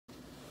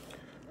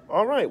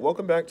Alright,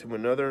 welcome back to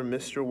another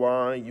Mr.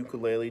 Y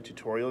ukulele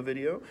tutorial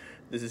video.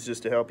 This is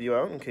just to help you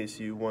out in case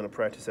you want to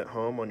practice at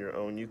home on your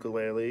own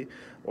ukulele,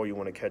 or you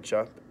want to catch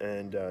up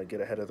and get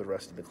ahead of the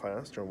rest of the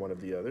class or one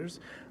of the others.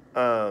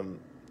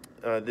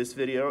 This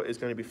video is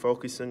going to be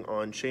focusing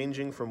on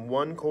changing from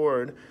one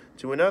chord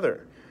to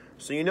another.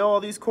 So you know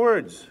all these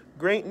chords.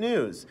 Great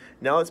news.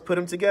 Now let's put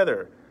them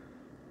together.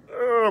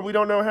 We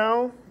don't know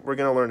how? We're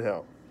going to learn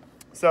how.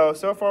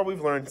 So far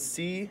we've learned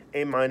C,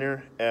 A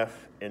minor,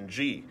 F, and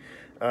G.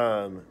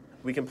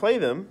 We can play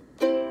them,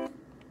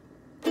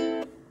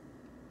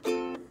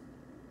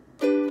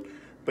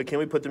 but can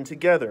we put them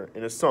together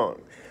in a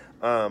song?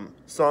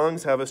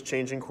 Songs have us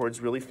changing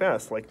chords really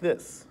fast, like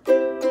this.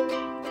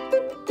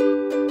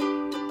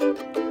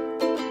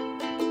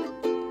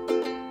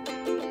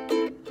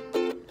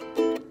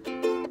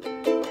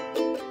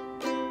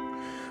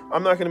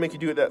 I'm not going to make you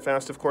do it that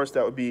fast, of course,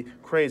 that would be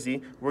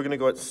crazy. We're going to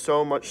go it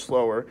so much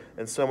slower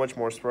and so much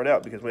more spread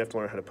out because we have to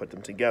learn how to put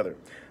them together.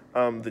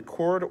 The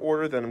chord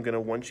order that I'm going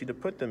to want you to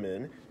put them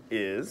in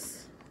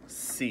is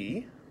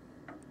C,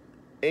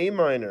 A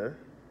minor,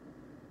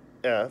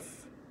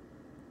 F,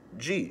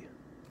 G.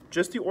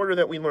 Just the order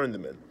that we learned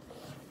them in.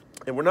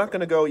 And we're not going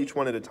to go each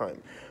one at a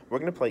time. We're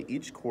going to play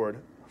each chord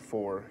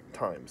 4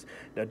 times.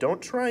 Now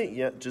don't try it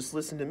yet, just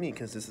listen to me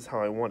because this is how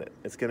I want it.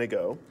 It's going to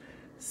go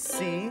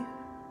C,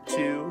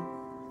 2,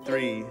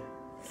 3,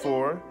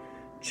 4,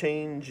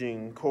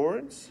 changing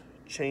chords,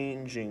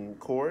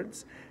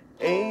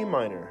 A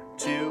minor,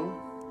 2,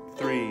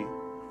 3,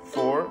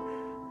 4,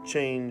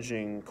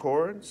 changing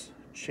chords,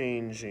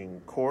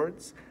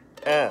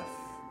 F,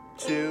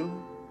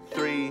 2,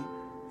 3,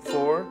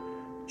 4,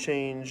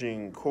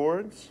 changing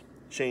chords,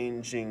 G,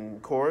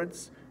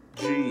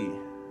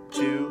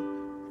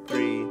 2,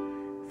 3,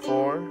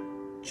 4,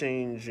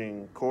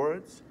 changing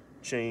chords,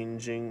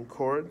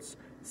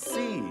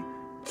 C,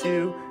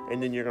 2,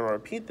 and then you're going to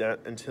repeat that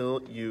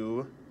until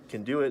you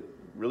can do it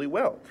really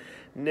well.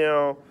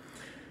 Now,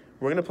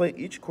 we're going to play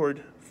each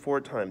chord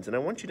 4 times, and I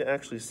want you to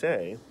actually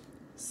say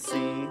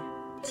C,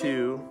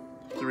 2,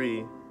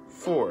 3,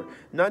 4.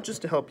 Not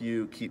just to help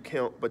you keep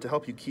count, but to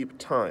help you keep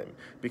time.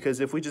 Because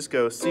if we just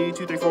go C,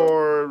 2, 3,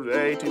 4,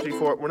 A, 2, 3,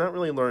 4, we're not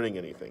really learning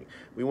anything.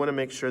 We want to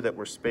make sure that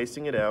we're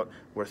spacing it out,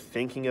 we're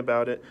thinking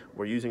about it,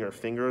 we're using our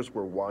fingers,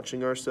 we're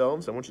watching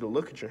ourselves. I want you to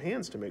look at your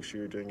hands to make sure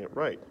you're doing it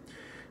right.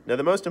 Now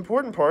the most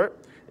important part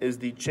is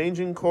the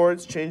changing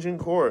chords. We're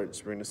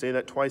going to say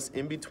that twice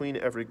in between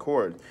every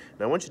chord.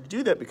 And I want you to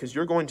do that because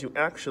you're going to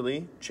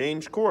actually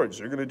change chords.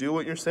 You're going to do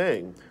what you're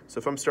saying. So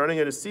if I'm starting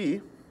at a C,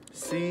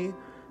 C,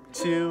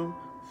 2,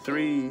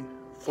 3,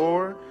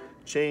 4,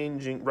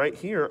 changing right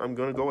here, I'm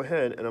going to go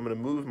ahead and I'm going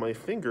to move my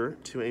finger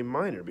to A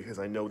minor because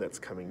I know that's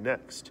coming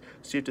next.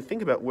 So you have to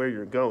think about where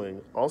you're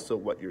going, also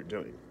what you're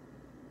doing.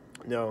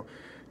 Now,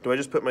 do I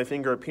just put my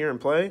finger up here and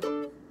play?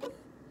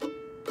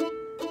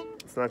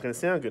 It's not going to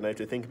sound good, and I have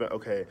to think about,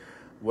 okay,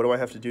 what do I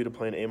have to do to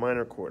play an A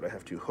minor chord? I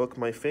have to hook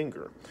my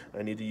finger.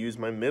 I need to use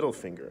my middle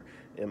finger.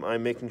 Am I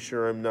making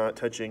sure I'm not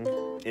touching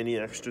any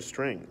extra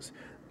strings?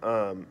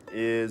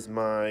 Is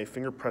my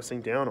finger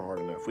pressing down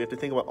hard enough? We have to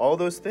think about all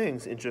those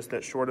things in just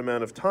that short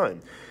amount of time.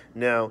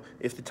 Now,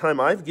 if the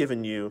time I've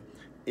given you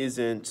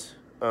isn't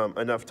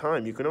enough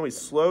time, you can always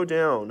slow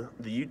down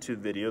the YouTube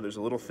video. There's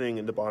a little thing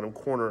in the bottom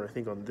corner, I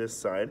think on this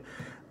side,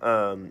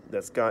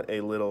 that's got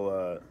a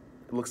little...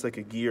 It looks like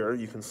a gear.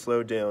 You can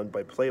slow down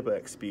by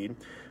playback speed,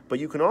 but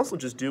you can also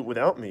just do it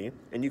without me,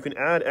 and you can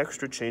add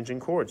extra changing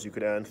chords. You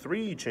could add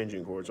 3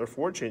 changing chords or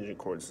 4 changing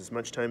chords, as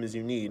much time as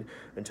you need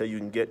until you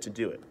can get to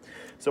do it.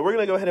 So we're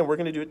going to go ahead and we're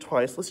going to do it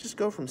twice. Let's just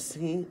go from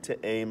C to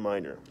A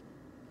minor.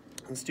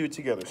 Let's do it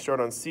together. Start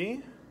on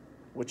C,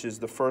 which is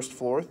the first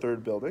floor,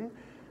 3rd building.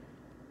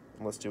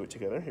 And let's do it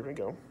together. Here we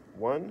go.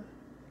 1,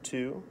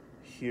 2,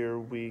 here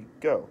we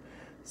go.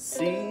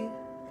 C,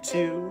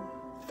 2,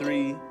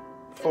 3,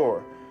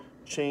 4.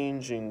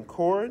 Changing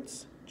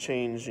chords,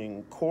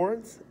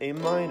 A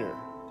minor,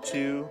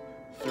 2,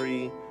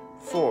 3,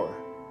 4.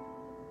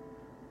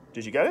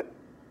 Did you get it?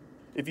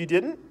 If you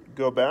didn't,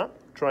 go back,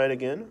 try it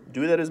again.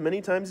 Do that as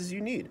many times as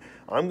you need.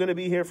 I'm going to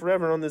be here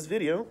forever on this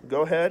video.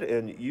 Go ahead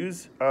and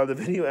use the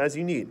video as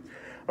you need.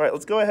 All right,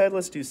 let's go ahead.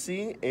 Let's do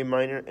C, A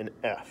minor, and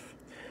F.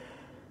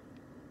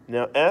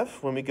 Now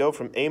F, when we go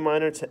from A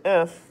minor to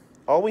F,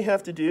 all we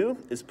have to do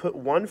is put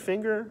one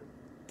finger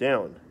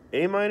down.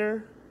 A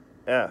minor,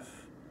 F.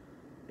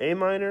 A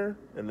minor,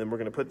 and then we're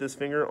going to put this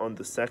finger on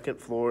the 2nd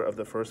floor of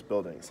the 1st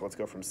building. So let's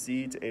go from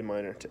C to A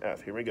minor to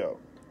F. Here we go.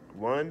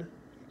 1,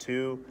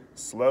 2,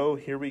 slow,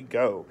 here we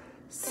go.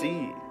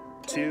 C,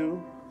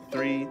 2,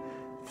 3,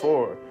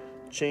 4.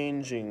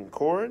 Changing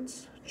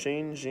chords,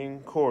 A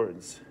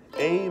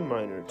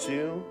minor,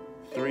 2,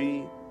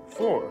 3,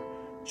 4.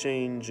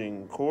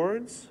 Changing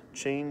chords,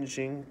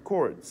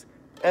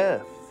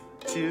 F,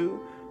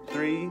 2,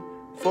 3,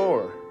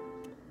 4.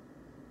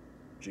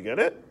 Did you get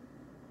it?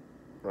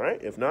 All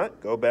right, if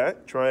not, go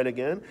back, try it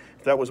again.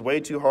 If that was way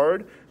too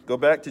hard, go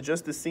back to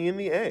just the C and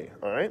the A,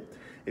 all right?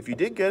 If you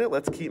did get it,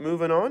 let's keep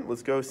moving on.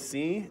 Let's go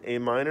C, A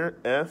minor,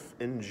 F,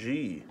 and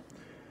G.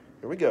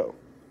 Here we go.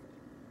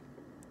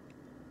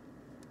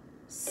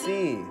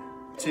 C,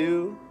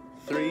 2,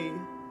 3,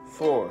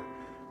 4.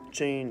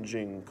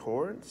 Changing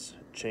chords,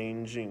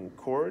 changing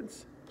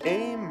chords.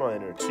 A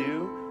minor,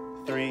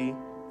 2, 3,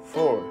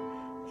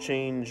 4.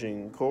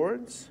 Changing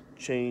chords,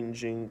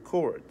 changing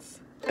chords.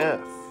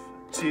 F,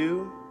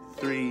 2,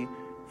 3,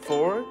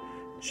 4.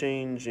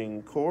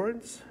 Changing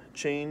chords,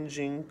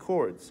 changing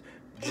chords.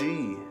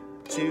 G,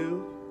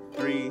 2,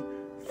 3,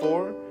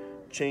 4.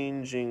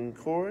 Changing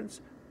chords.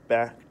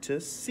 Back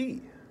to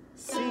C.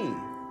 C,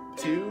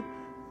 2,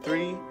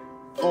 3,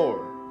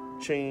 4.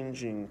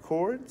 Changing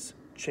chords,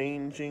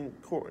 changing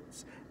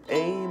chords.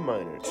 A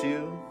minor,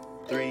 2,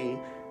 3,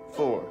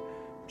 4.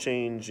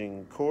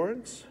 Changing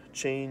chords,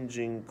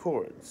 changing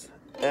chords.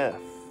 F,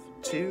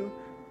 2,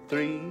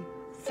 3,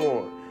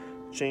 4.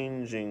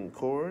 Changing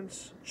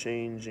chords,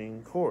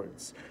 changing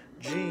chords.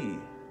 G,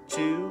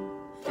 2,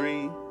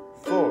 3,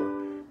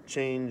 4.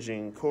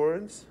 Changing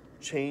chords,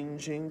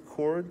 changing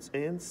chords,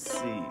 and C.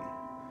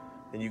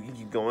 And you can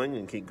keep going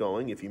and keep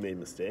going if you made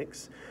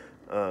mistakes.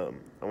 I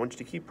want you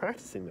to keep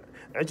practicing that.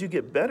 As you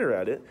get better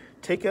at it,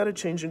 take out a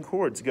change in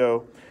chords.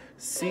 Go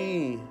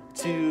C,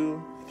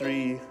 2,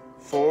 3,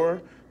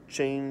 4,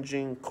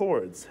 changing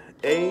chords.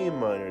 A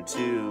minor,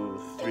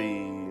 2,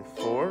 3,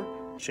 4,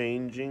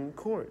 changing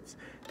chords.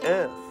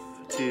 F,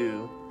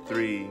 2,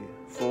 3,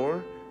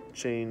 4,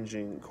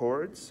 changing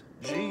chords.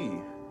 G,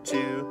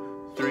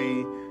 2,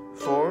 3,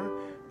 4,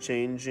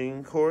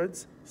 changing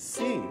chords.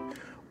 C.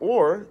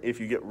 Or, if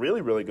you get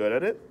really, really good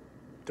at it,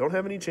 don't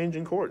have any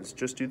changing chords.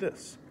 Just do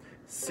this.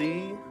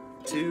 C,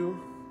 2,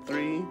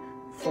 3,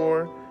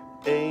 4,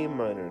 A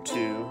minor,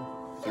 2,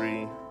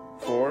 3,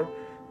 4,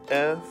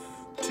 F,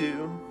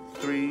 2,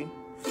 3,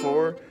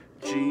 4,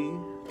 G,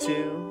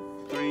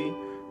 2, 3,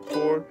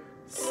 4,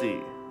 C.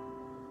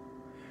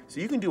 So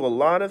you can do a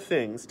lot of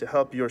things to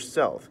help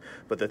yourself,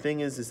 but the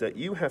thing is that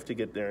you have to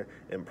get there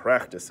and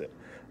practice it.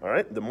 All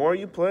right, the more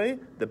you play,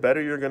 the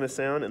better you're going to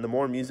sound, and the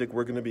more music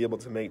we're going to be able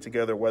to make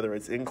together, whether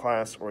it's in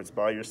class or it's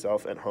by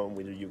yourself at home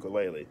with your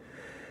ukulele.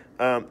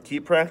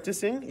 Keep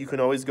practicing. You can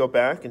always go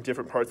back in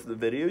different parts of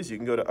the videos. You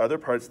can go to other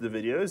parts of the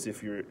videos.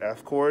 If your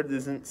F chord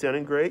isn't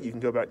sounding great, you can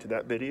go back to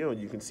that video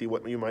and you can see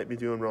what you might be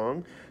doing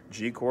wrong.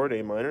 G chord,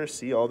 A minor,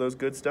 C, all those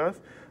good stuff.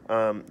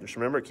 Just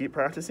remember, keep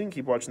practicing,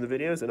 keep watching the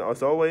videos, and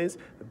as always,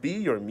 be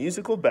your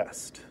musical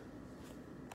best.